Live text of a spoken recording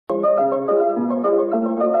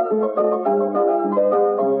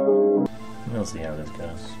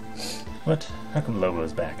What? How come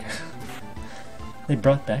Lobo's back? They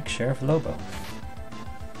brought back Sheriff Lobo.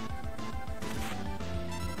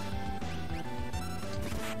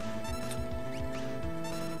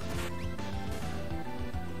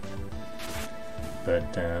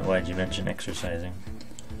 But why'd you mention exercising?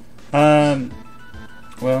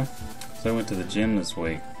 Well, so I went to the gym this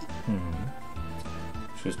week, Mm-hmm.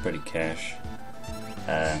 which was pretty cash.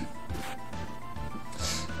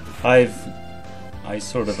 I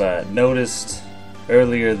sort of noticed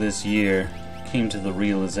earlier this year, came to the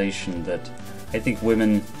realization that I think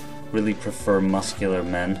women really prefer muscular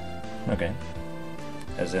men. Okay.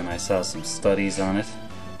 As in, I saw some studies on it,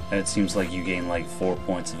 and it seems like you gain like 4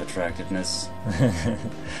 points of attractiveness.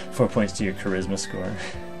 4 points to your charisma score.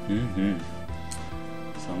 Mm-hmm.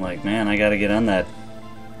 So I'm like, man, I gotta get on that.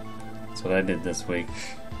 That's what I did this week.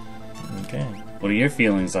 Okay. What are your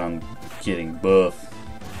feelings on getting buff?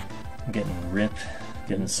 Getting ripped,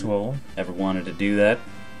 getting swole. Ever wanted to do that?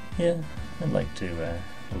 Yeah, I'd like to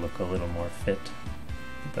look a little more fit,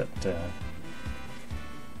 but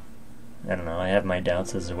I don't know, I have my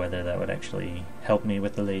doubts as to whether that would actually help me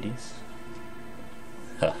with the ladies.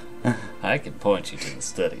 Huh. I can point you to the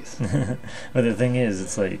studies. But the thing is,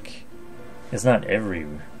 it's like, it's not every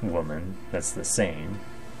woman that's the same,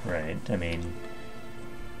 right? I mean,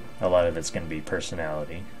 a lot of it's going to be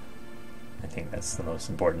personality. I think that's the most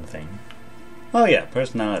important thing. Oh yeah,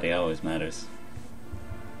 personality always matters.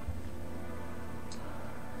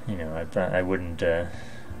 You know, I wouldn't,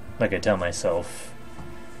 like I tell myself,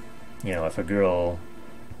 you know, if a girl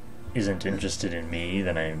isn't interested in me,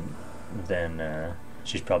 then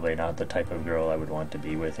she's probably not the type of girl I would want to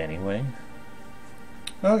be with anyway.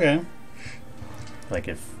 Okay. Like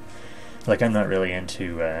I'm not really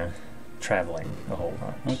into traveling a whole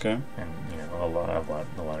lot. Okay. And you know, a lot of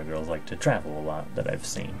girls like to travel a lot that I've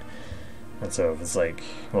seen. And so if it's like,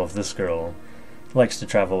 well, if this girl likes to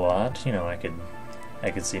travel a lot, you know, I could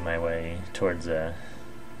see my way towards let's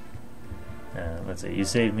see, you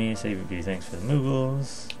saved me, thanks for the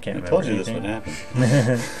moogles. Can't remember told you anything. this would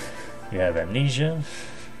happen. You have amnesia.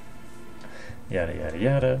 Yada yada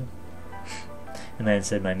yada. And then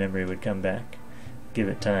said my memory would come back. Give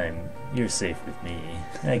it time. You're safe with me.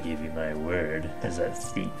 I give you my word as a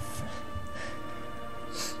thief.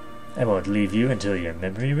 I won't leave you until your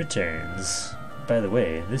memory returns. By the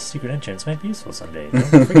way, this secret entrance might be useful someday.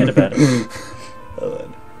 Don't forget about it. Well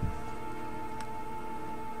then.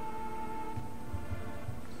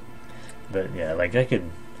 But yeah, like I could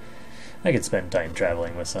spend time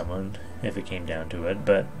traveling with someone if it came down to it,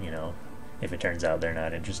 but you know, if it turns out they're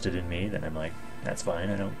not interested in me, then I'm like, that's fine.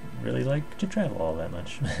 I don't really like to travel all that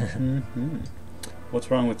much. Mm-hmm. What's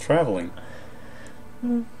wrong with traveling?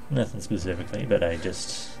 Nothing specifically, but I'm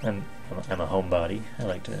a homebody. I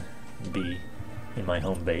like to be in my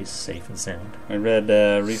home base, safe and sound. I read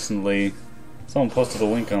recently, someone posted a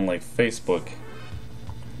link on like Facebook.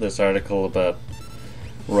 This article about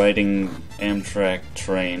riding Amtrak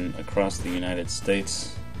train across the United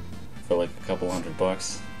States for like a couple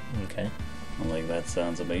 $100. Okay. I'm like, that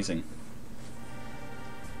sounds amazing.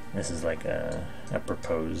 This is like a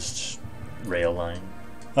proposed rail line.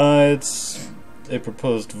 It's a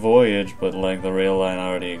proposed voyage, but like the rail line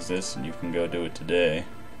already exists and you can go do it today.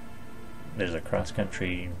 There's a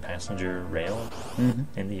cross-country passenger rail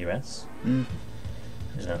in the U.S.? Mm-hmm.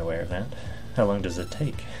 I was not aware of that. How long does it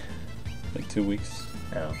take? Like 2 weeks.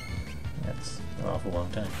 Oh, that's an awful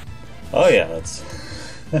long time. Oh yeah, that's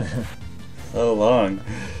so long.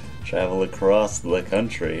 Travel across the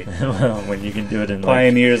country. Well, when you can do it in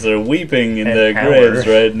Pioneers are weeping in an their hour. graves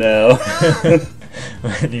right now.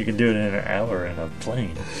 When you can do it in an hour in a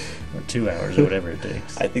plane, or 2 hours, or whatever it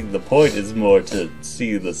takes. I think the point is more to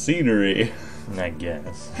see the scenery. I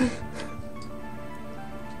guess.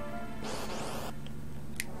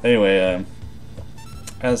 Anyway,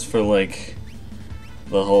 as for like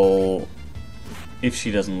the whole, if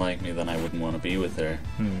she doesn't like me, then I wouldn't want to be with her.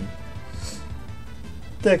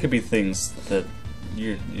 There could be things that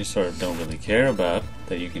you sort of don't really care about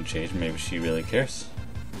that you can change. Maybe she really cares,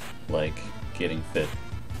 like getting fit.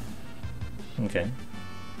 Okay.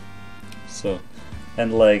 So,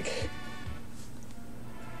 and like,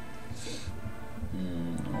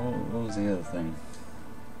 what was the other thing?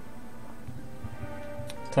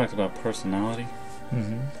 Talked about personality.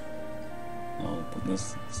 Oh, but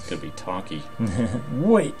this could be talky.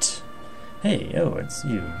 Wait! Hey, oh, it's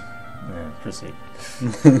you. Proceed.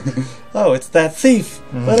 Oh, it's that thief!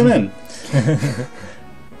 Let him in!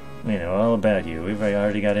 We know all about you. We've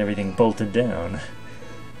already got everything bolted down.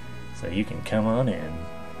 So you can come on in.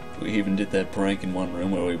 We even did that prank in one room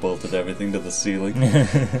where we bolted everything to the ceiling.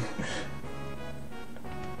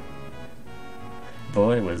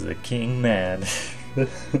 Boy, was the king mad.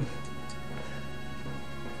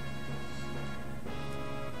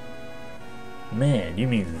 Man, you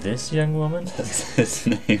mean this young woman? That's his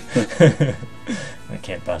name. That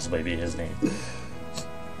can't possibly be his name.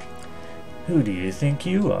 Who do you think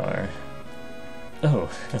you are? Oh,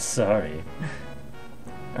 sorry.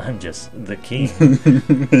 I'm just the king.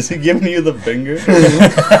 Is he giving you the finger?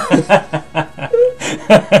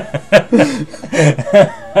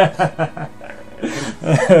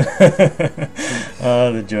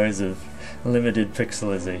 Oh, the joys of limited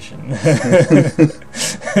pixelization.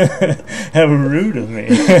 How rude of me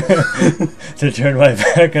to turn my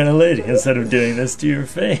back on a lady instead of doing this to your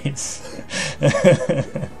face.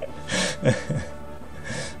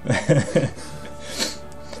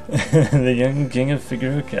 The young king of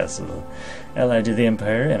Figaro Castle, allied to the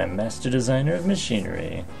Empire and a master designer of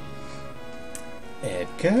machinery.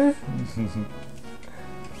 Edgar?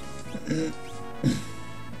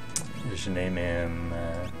 We should name him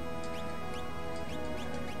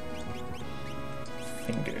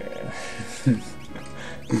Finger.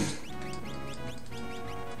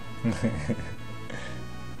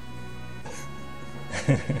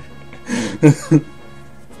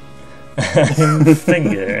 I'm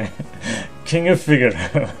Finger, king of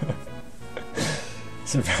Figaro.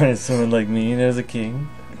 Surprised someone like me knows a king.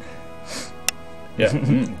 Yeah.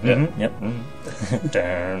 Yeah. Yep.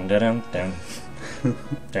 Dun, dun, dun, dun.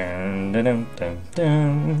 Dun, dun, dun, dun,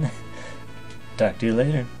 dun. Talk to you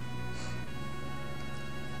later.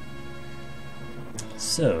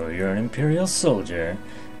 So, you're an Imperial soldier.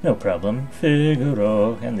 No problem.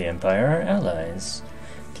 Figaro and the Empire are allies.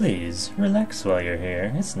 Please, relax while you're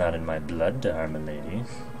here. It's not in my blood to harm a lady.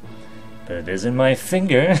 But it is in my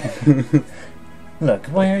finger. Look,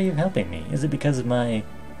 why are you helping me? Is it because of my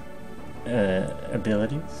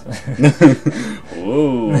abilities?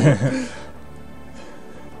 Whoa.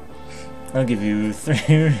 I'll give you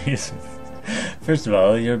 3 reasons. First of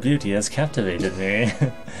all, your beauty has captivated me.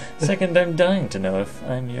 Second, I'm dying to know if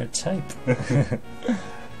I'm your type.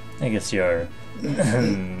 I guess your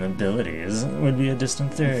abilities would be a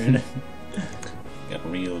distant third. Got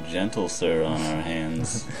real gentle, sir, on our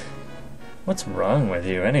hands. What's wrong with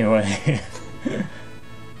you, anyway? I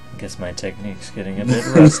guess my technique's getting a bit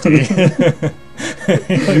rusty.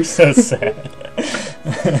 You look so sad.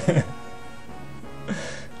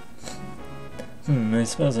 I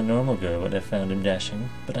suppose a normal girl would have found him dashing,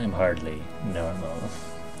 but I'm hardly normal.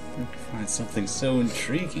 I find something so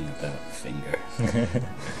intriguing about Finger.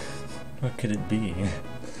 What could it be?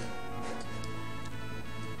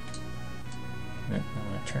 No,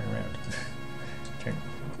 I want to turn around. Turn.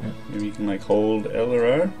 No. Maybe you can like hold L or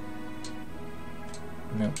R?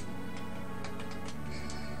 No.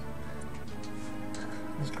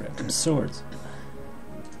 Let's grab some swords.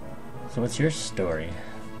 So what's your story?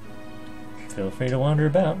 Feel free to wander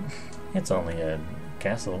about. It's only a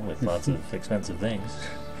castle with lots of expensive things.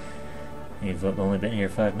 You've only been here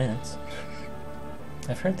 5 minutes.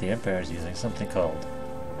 I've heard the Empire's using something called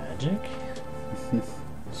magic?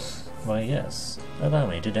 Why, yes. Allow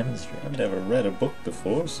me to demonstrate. I've never read a book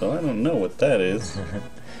before, so I don't know what that is.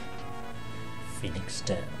 Phoenix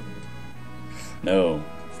Down. No.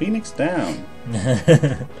 Phoenix Down.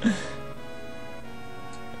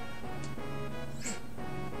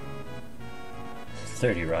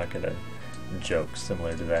 30 Rock had a joke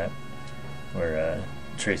similar to that, where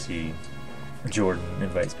Tracy Jordan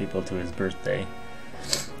invites people to his birthday.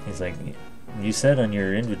 He's like, you said on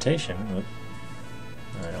your invitation,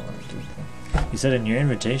 I don't want to do that. You said in your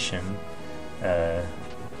invitation,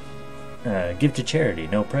 give to charity,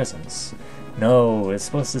 no presents. No, it's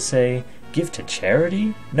supposed to say, give to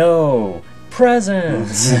charity? No,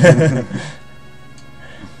 presents!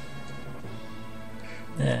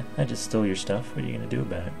 Yeah, I just stole your stuff. What are you going to do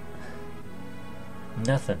about it?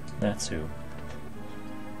 Nothing, that's who.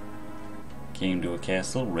 Came to a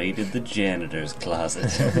castle, raided the janitor's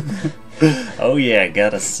closet. Oh yeah,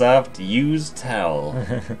 got a soft used towel.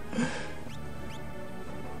 This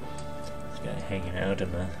guy hanging out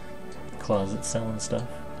in the closet selling stuff.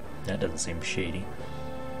 That doesn't seem shady.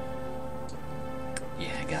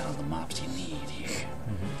 Yeah, I got all the mops you need here.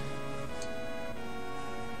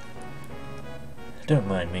 Don't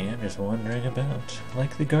mind me, I'm just wandering about,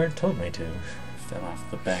 like the guard told me to. Fell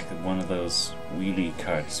off the back of one of those wheelie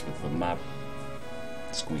carts with the mop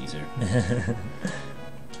squeezer.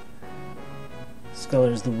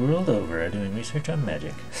 Scholars the world over are doing research on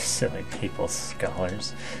magic. Silly people,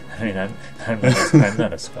 scholars. I mean, I'm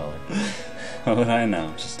not a scholar. What would I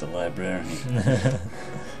know? Just a librarian.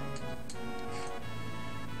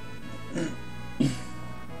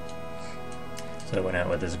 So I went out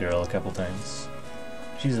with this girl a couple times.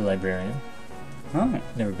 She's a librarian. Oh.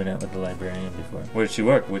 Never been out with a librarian before. Where does she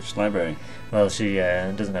work? Which library? Well, she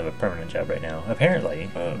doesn't have a permanent job right now.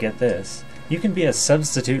 Apparently, Oh. get this, you can be a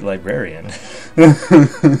substitute librarian.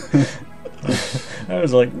 I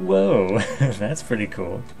was like, whoa, that's pretty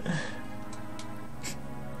cool.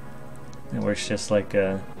 It works just like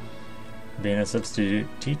being a substitute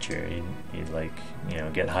teacher. You'd like,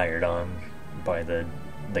 get hired on by the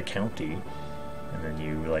county, and then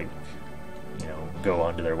you go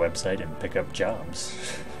onto their website and pick up jobs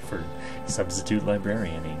for substitute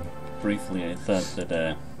librarianing. Briefly, I thought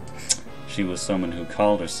that she was someone who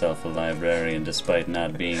called herself a librarian despite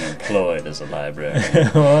not being employed as a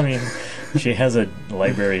librarian. Well, I mean, she has a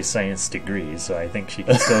library science degree, so I think she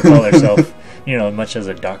can still call herself, much as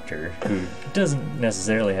a doctor who doesn't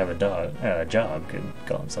necessarily have a job could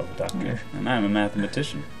call himself a doctor. And I'm a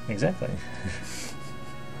mathematician. Exactly.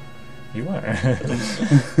 You are.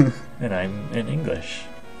 And I'm an English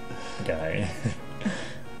guy.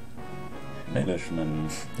 Englishman.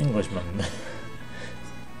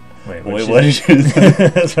 Wait, Wait, what did you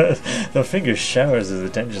The finger showers his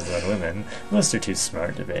attentions on women. Most are too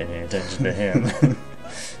smart to pay any attention to him.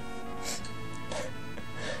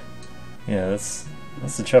 Yeah, that's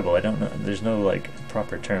the trouble. I don't know. There's no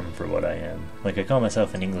proper term for what I am. I call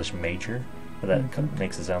myself an English major, but that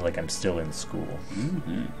makes it sound like I'm still in school.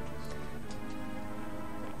 Mm-hmm.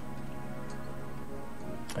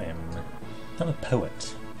 I'm a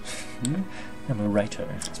poet. Hmm? I'm a writer.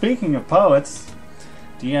 Speaking of poets,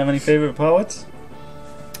 do you have any favorite poets?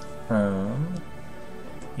 I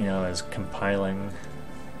was compiling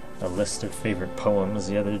a list of favorite poems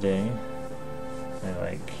the other day.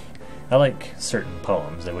 I like certain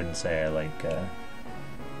poems. I wouldn't say I like.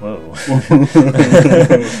 Whoa!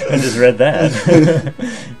 I just read that.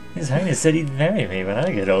 His Highness said he'd marry me when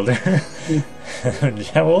I get older.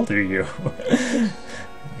 How old are you?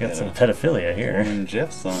 Got some pedophilia here. And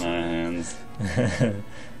Jeff's on our hands.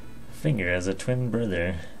 Finger has a twin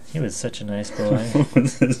brother. He was such a nice boy.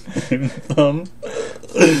 What's his name? Thumb?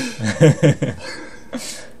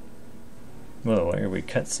 Whoa, why are we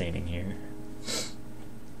cutscening here?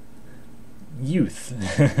 Youth.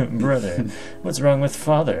 Brother. What's wrong with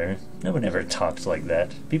father? No one ever talks like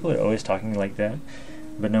that. People are always talking like that.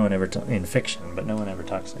 But no one ever in fiction, but no one ever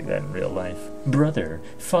talks like that in real life. Brother,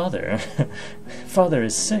 father, father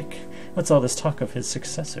is sick. What's all this talk of his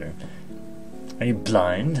successor? Are you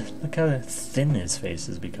blind? Look how thin his face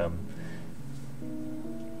has become.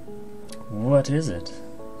 What is it?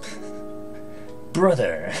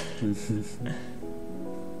 Brother.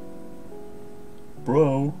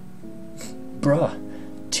 Bro. Bruh.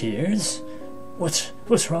 Tears?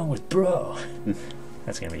 What's wrong with bro?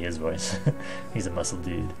 That's gonna be his voice. He's a muscle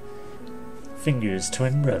dude. Finger's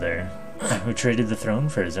twin brother, who traded the throne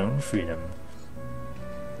for his own freedom.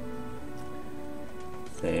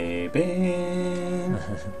 Baby.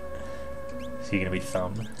 Is he gonna be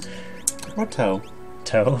Thumb? Or Toe.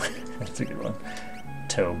 Toe? That's a good one.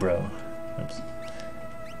 Toe, bro. Oops.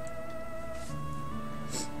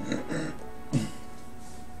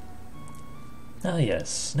 Oh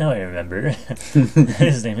yes, now I remember.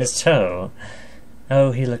 His name is Toe.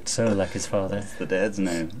 Oh, he looked so like his father. That's the dad's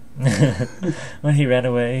name. When he ran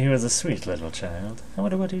away, he was a sweet little child. I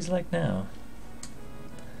wonder what he's like now.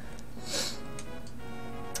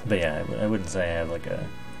 But yeah, I wouldn't say I have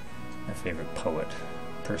a favorite poet,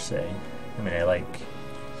 per se. I mean, I like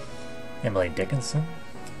Emily Dickinson.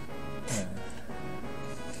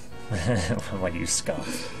 Why do you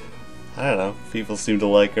scoff? I don't know. People seem to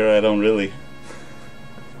like her. I don't really.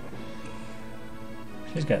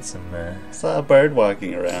 She's got some. Saw a bird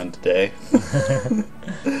walking around today.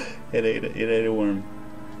 It ate a worm.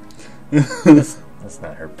 That's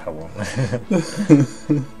not her poem.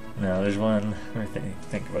 No, there's one. I think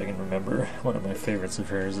if I can remember. One of my favorites of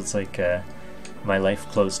hers. It's my life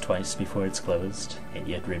closed twice before it's closed. It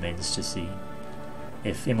yet remains to see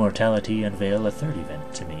if immortality unveil a third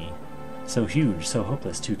event to me, so huge, so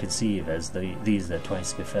hopeless to conceive as these that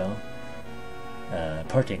twice befell.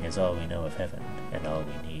 Parting is all we know of heaven, and all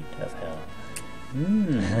we need of hell.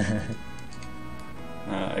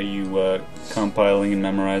 Are you compiling and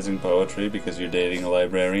memorizing poetry because you're dating a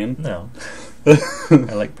librarian? No.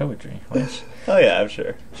 I like poetry. Which Oh yeah, I'm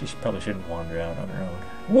sure. she probably shouldn't wander out on her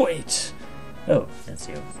own. Wait! Oh, that's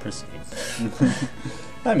you. Proceed.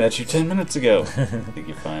 I met you 10 minutes ago. I think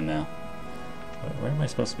you're fine now. Where am I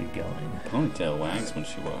supposed to be going? Ponytail wags when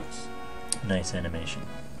she walks. Nice animation.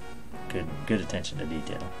 Good attention to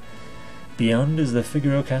detail. Beyond is the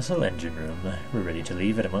Figaro Castle engine room. We're ready to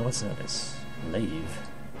leave at a moment's notice. Leave?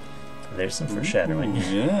 There's some foreshadowing. Ooh,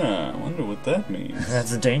 yeah, I wonder what that means.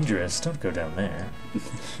 That's dangerous. Don't go down there.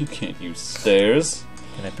 You can't use stairs.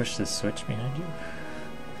 Can I push this switch behind you?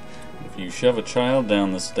 If you shove a child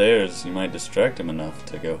down the stairs, you might distract him enough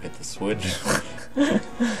to go hit the switch.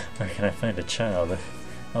 Where can I find a child?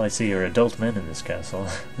 All I see are adult men in this castle.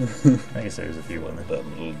 I guess there's a few women. That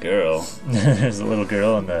little girl. There's a little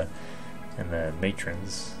girl and the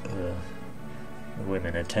matrons, the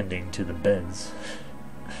women attending to the beds.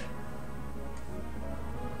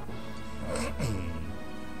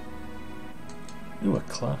 Ooh, a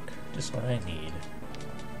clock. Just what I need.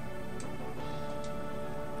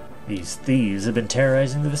 These thieves have been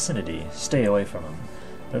terrorizing the vicinity. Stay away from them.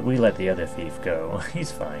 But we let the other thief go.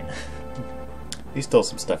 He's fine. He stole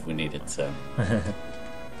some stuff we needed, so... Oh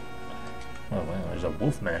wow, there's a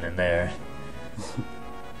wolfman in there.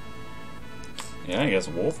 Yeah, I guess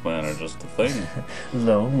wolfmen are just a thing.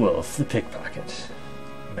 Lone Wolf, the pickpocket.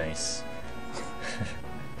 Nice.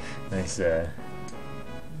 Nice, what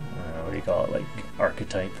do you call it, like,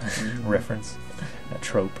 archetype reference? A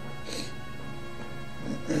trope.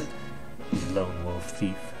 Lone Wolf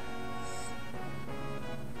thief.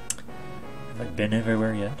 Have I been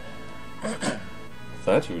everywhere yet? I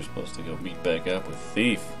thought you were supposed to go meet back up with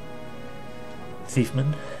Thief.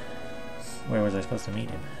 Thiefman? Where was I supposed to meet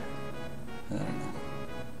him? I don't know.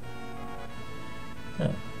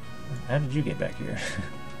 Oh. How did you get back here?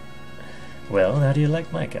 Well, how do you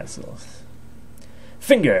like my castle?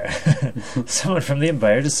 Finger! Someone from the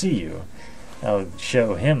Empire to see you. I'll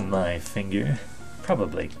show him my finger.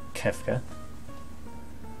 Probably Kefka.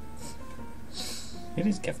 It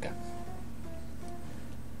is Kefka.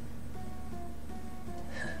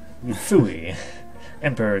 Phooey.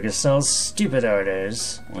 Emperor Gastal's stupid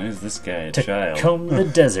orders. Why is this guy a To child? comb the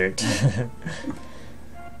desert.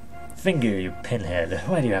 Finger, you pinhead.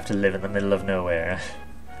 Why do you have to live in the middle of nowhere?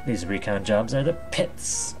 These recon jobs are the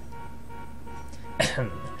pits.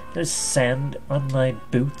 There's sand on my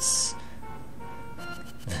boots.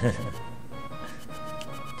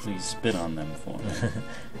 Please spit on them for me.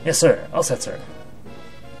 Yes, sir. All set, sir.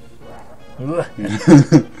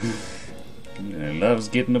 He loves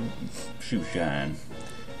getting a shoe shine.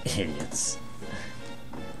 Idiots.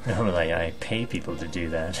 Normally I pay people to do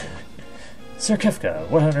that. Sir Kefka,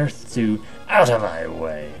 what on earth do... Out of my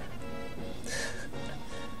way!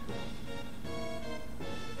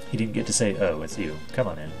 He didn't get to say, oh, it's you. Come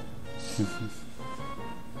on in.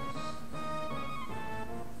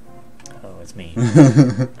 Oh, it's me.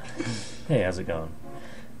 Hey, how's it going?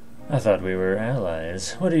 I thought we were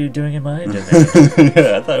allies. What are you doing in my domain?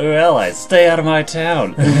 Yeah, I thought we were allies. Stay out of my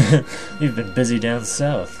town. You've been busy down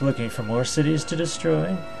south, looking for more cities to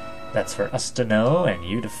destroy? That's for us to know, and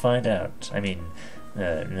you to find out. I mean,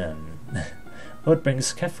 none. What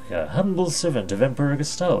brings Kefka, humble servant of Emperor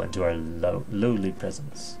Gastal, into our lowly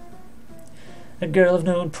presence? A girl of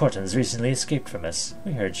no importance recently escaped from us.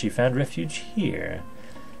 We heard she found refuge here.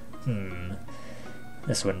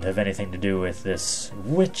 This wouldn't have anything to do with this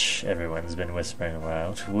witch everyone's been whispering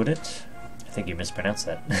about, would it? I think you mispronounced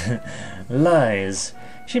that. Lies.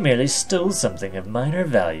 She merely stole something of minor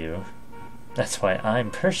value. That's why I'm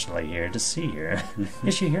personally here to see her.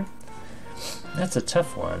 Is she here? That's a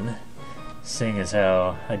tough one, seeing as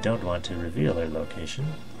how I don't want to reveal her location.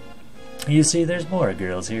 You see, there's more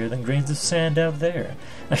girls here than grains of sand out there.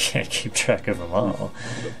 I can't keep track of them all.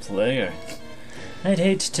 The player. I'd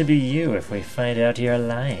hate to be you if we find out you're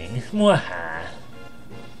lying. Mwaha!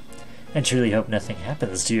 I truly hope nothing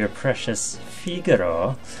happens to your precious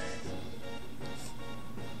Figaro.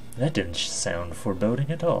 That didn't sound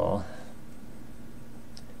foreboding at all.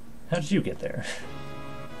 How did you get there?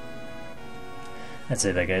 I'd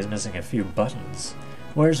say that guy's missing a few buttons.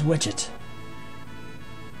 Where's Widget?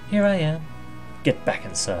 Here I am. Get back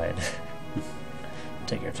inside.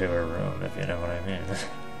 Take her to her room, if you know what I mean.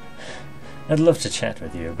 I'd love to chat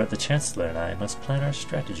with you, but the Chancellor and I must plan our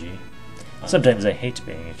strategy. Sometimes I hate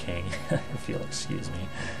being a king, if you'll excuse me.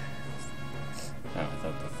 Oh, I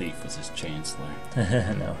thought the thief was his Chancellor.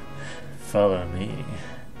 No. Follow me.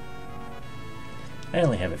 I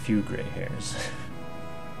only have a few gray hairs.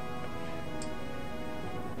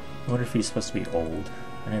 I wonder if he's supposed to be old.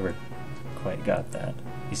 I never quite got that.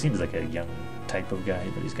 He seems like a young type of guy,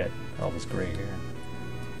 but he's got all this gray hair.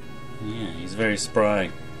 Yeah, he's very spry.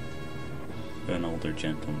 An older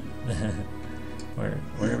gentleman. Where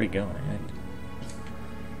are we going?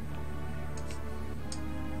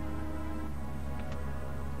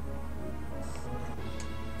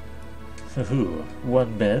 Ooh,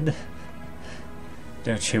 one bed?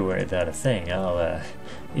 Don't you worry about a thing.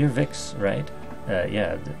 You're Vix, right?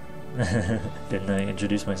 Yeah. Didn't I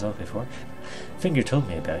introduce myself before? Finger told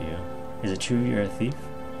me about you. Is it true you're a thief?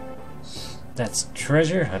 That's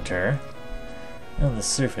treasure hunter. On the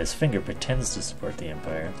surface, Finger pretends to support the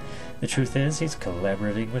Empire. The truth is, he's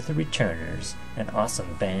collaborating with the Returners, an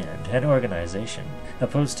awesome band and organization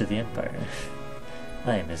opposed to the Empire.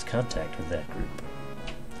 I am his contact with that group.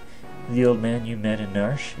 The old man you met in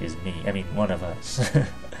Narsh is me. I mean, one of us.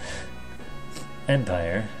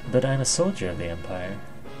 Empire, but I'm a soldier of the Empire.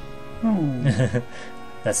 Oh.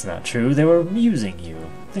 That's not true. They were using you.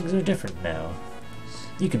 Things are different now.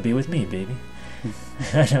 You can be with me, baby.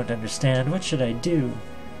 I don't understand. What should I do?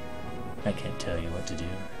 I can't tell you what to do.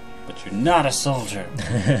 But you're not a soldier.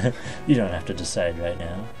 You don't have to decide right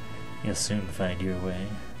now. You'll soon find your way.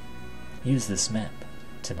 Use this map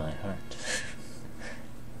to my heart.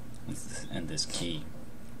 And this key.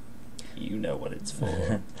 You know what it's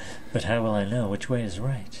for. But how will I know which way is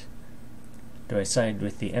right? Do I side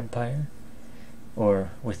with the Empire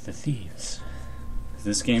or with the thieves? Is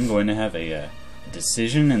this game going to have a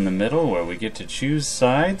decision in the middle where we get to choose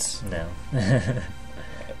sides? No.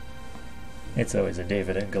 It's always a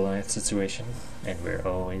David and Goliath situation, and we're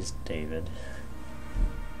always David.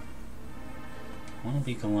 I want to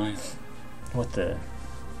be Goliath. What the...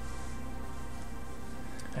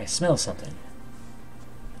 I smell something.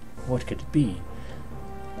 What could it be?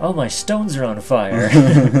 All my stones are on fire!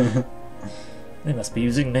 They must be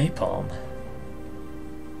using napalm.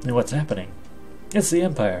 And what's happening? It's the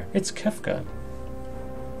Empire. It's Kefka.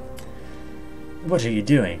 What are you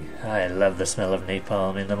doing? I love the smell of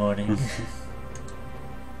napalm in the morning.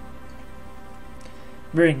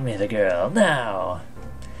 Bring me the girl, now!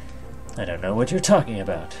 I don't know what you're talking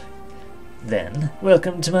about. Then,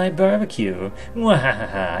 welcome to my barbecue.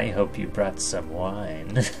 Mwahaha, I hope you brought some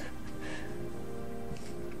wine.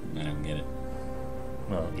 I don't get it.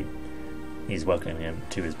 Well, he's welcoming him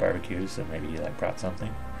to his barbecue, so maybe he brought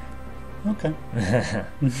something. Okay. That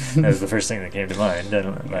was the first thing that came to mind. I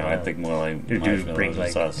don't know. I think more like You do marshmallows bring,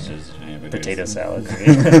 and sausages. hamburgers. Potato salad.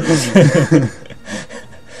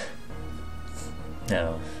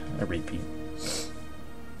 No, a repeat.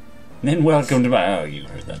 Then welcome to my... Oh, you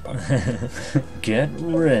heard that part. Get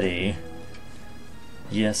ready.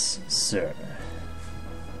 Yes, sir.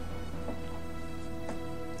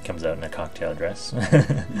 Comes out in a cocktail dress.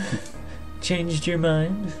 Changed your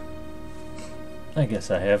mind? I guess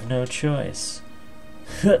I have no choice.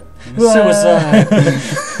 Suicide!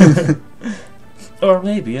 Or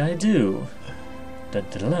maybe I do.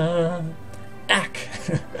 Da-da-la. Ack!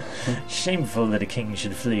 Shameful that a king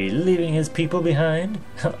should flee, leaving his people behind.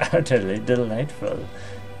 How utterly delightful.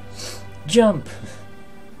 Jump!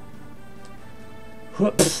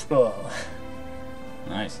 Whoops! Oh.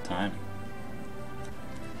 Nice timing.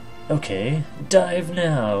 Okay, dive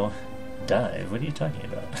now. Dive? What are you talking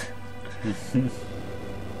about?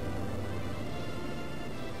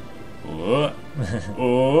 What?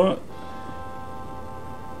 Oh.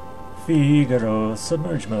 Figaro,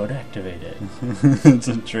 submerge mode activated. It's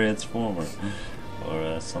a transformer.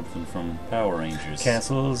 Or something from Power Rangers.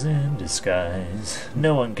 Castles in disguise.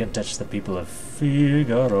 No one can touch the people of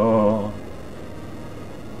Figaro.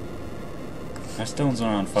 Our stones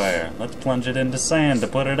are on fire. Let's plunge it into sand to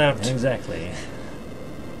put it out. Exactly.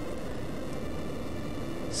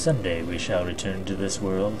 Someday we shall return to this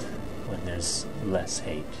world when there's less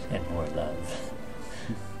hate and more love.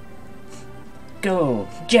 Go!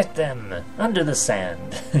 Get them! Under the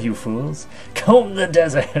sand, you fools! Comb the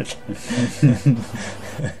desert!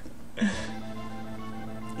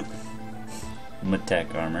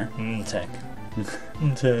 Tech armor. Tech.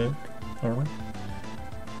 Tech. Armor.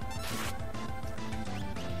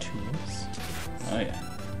 Tools. Oh yeah.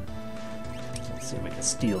 Let's see if we can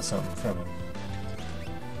steal something from him.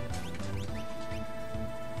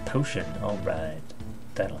 Potion, alright.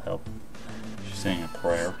 That'll help. She's saying a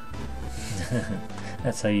prayer.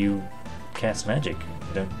 That's how you cast magic,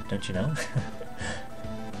 don't you know?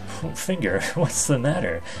 Finger, what's the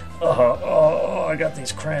matter? Oh, I got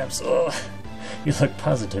these cramps. Oh, you look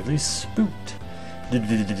positively spooked.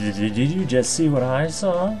 Did you just see what I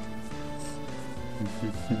saw?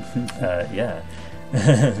 Yeah.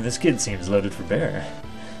 This kid seems loaded for bear.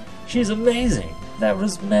 She's amazing. That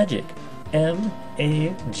was magic. M-A-G-I-C.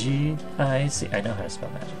 I know how to spell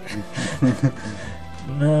magic.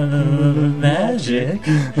 Magic?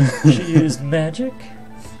 She used magic?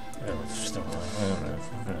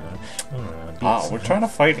 Ah, we're trying to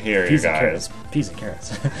fight here, you guys. Peas and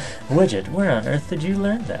carrots. Widget, where on earth did you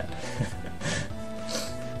learn that?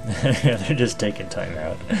 They're just taking time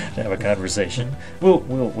out to have a conversation. We'll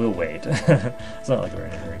wait. It's not like we're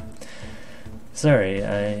in a hurry. Sorry,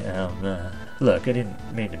 look, I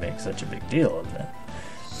didn't mean to make such a big deal of that.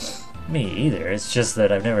 Me either. It's just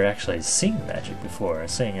that I've never actually seen magic before,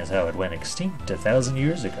 seeing as how it went extinct 1,000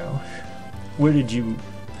 years ago. Where did you...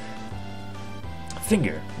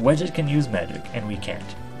 Finger, Wedget can use magic, and we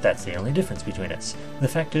can't. That's the only difference between us. The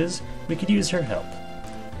fact is, we could use her help.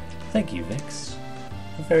 Thank you, Vix.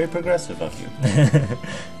 Very progressive of you.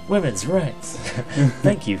 Women's rights.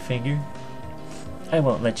 Thank you, Finger. I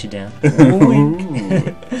won't let you down.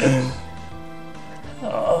 Wink.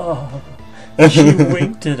 Oh, she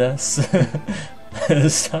winked at us.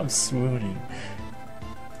 Stop swooning.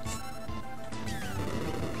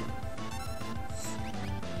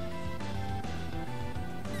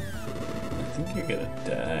 I think you're gonna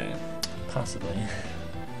die. Possibly.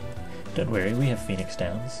 Don't worry, we have Phoenix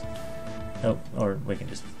Downs. Oh, or we can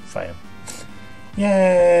just fight him.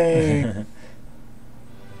 Yay!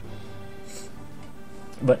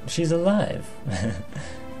 But she's alive.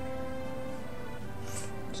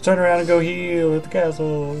 Just turn around and go heal at the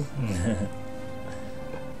castle.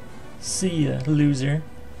 See ya, loser.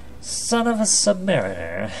 Son of a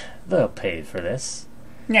submariner. They'll pay for this.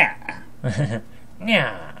 Yeah.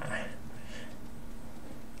 Yeah.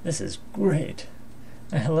 This is great.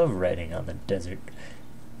 I love riding on the desert.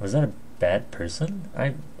 Was that a bad person?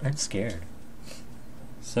 I'm scared.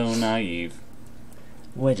 So naive.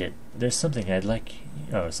 Wedget, there's someone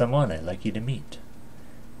I'd like you to meet.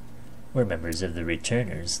 We're members of the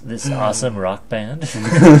Returners, this awesome rock band.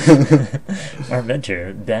 Our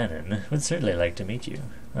mentor, Bannon, would certainly like to meet you.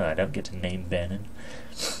 Oh, I don't get to name Bannon.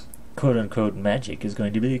 Quote-unquote magic is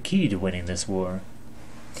going to be the key to winning this war.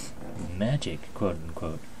 Magic,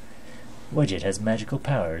 quote-unquote. Wedget has magical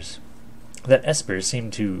powers. That Esper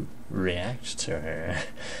seemed to react to her.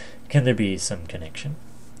 Can there be some connection?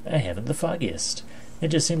 I haven't the foggiest. It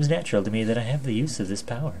just seems natural to me that I have the use of this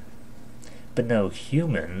power. But no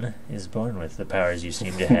human is born with the powers you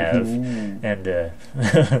seem to have. And,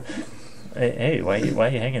 hey, why are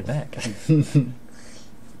you hanging back?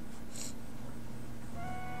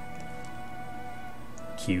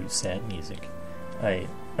 Cue sad music. I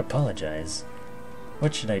apologize.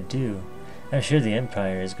 What should I do? I'm sure the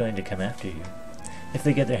Empire is going to come after you. If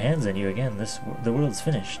they get their hands on you again, the world's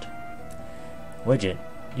finished. Wedget,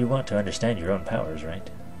 you want to understand your own powers, right?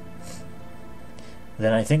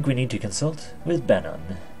 Then I think we need to consult with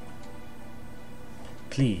Bannon.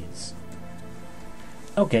 Please.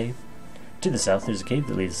 Okay. To the south, there's a cave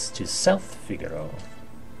that leads to South Figaro.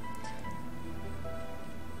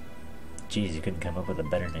 Jeez, you couldn't come up with a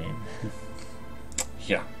better name.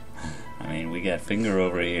 Yeah. I mean, we got Finger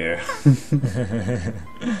over here. Let's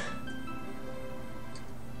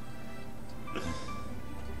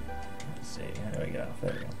see, how do I get off?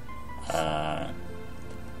 There we go.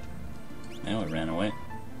 Now it ran away.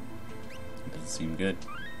 Doesn't seem good.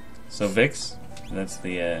 So Vix, that's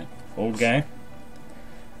the old guy.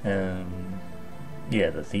 Yeah,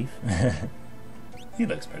 the thief. He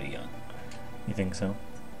looks pretty young. You think so?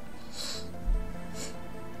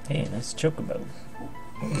 Hey, nice chocobo.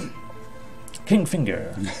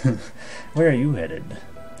 Kingfinger, where are you headed?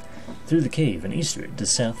 Through the cave and eastward to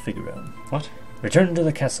South Figaro. What? Return to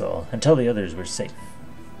the castle and tell the others we're safe.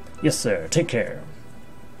 Yes, sir. Take care.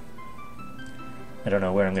 I don't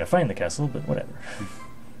know where I'm going to find the castle, but whatever.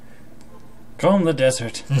 Comb the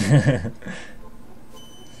desert.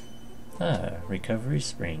 Recovery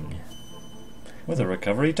Spring. With a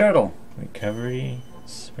recovery turtle. Recovery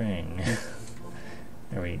Spring.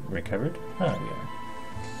 Are we recovered? Oh, we are.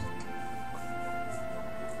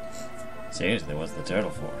 Seriously, what's the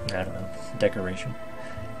turtle for? I don't know. Decoration.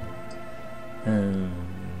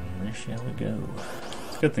 Where shall we go?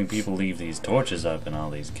 It's a good thing people leave these torches up in all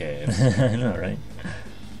these caves. I know, right?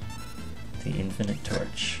 The infinite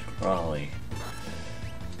torch. Crawley.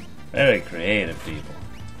 Very creative people.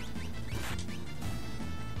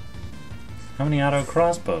 How many auto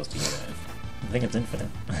crossbows do you have? I think it's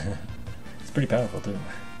infinite. It's pretty powerful, too.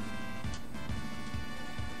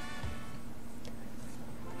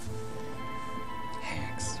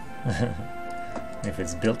 Hacks. If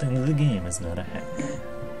it's built into the game, it's not a hack.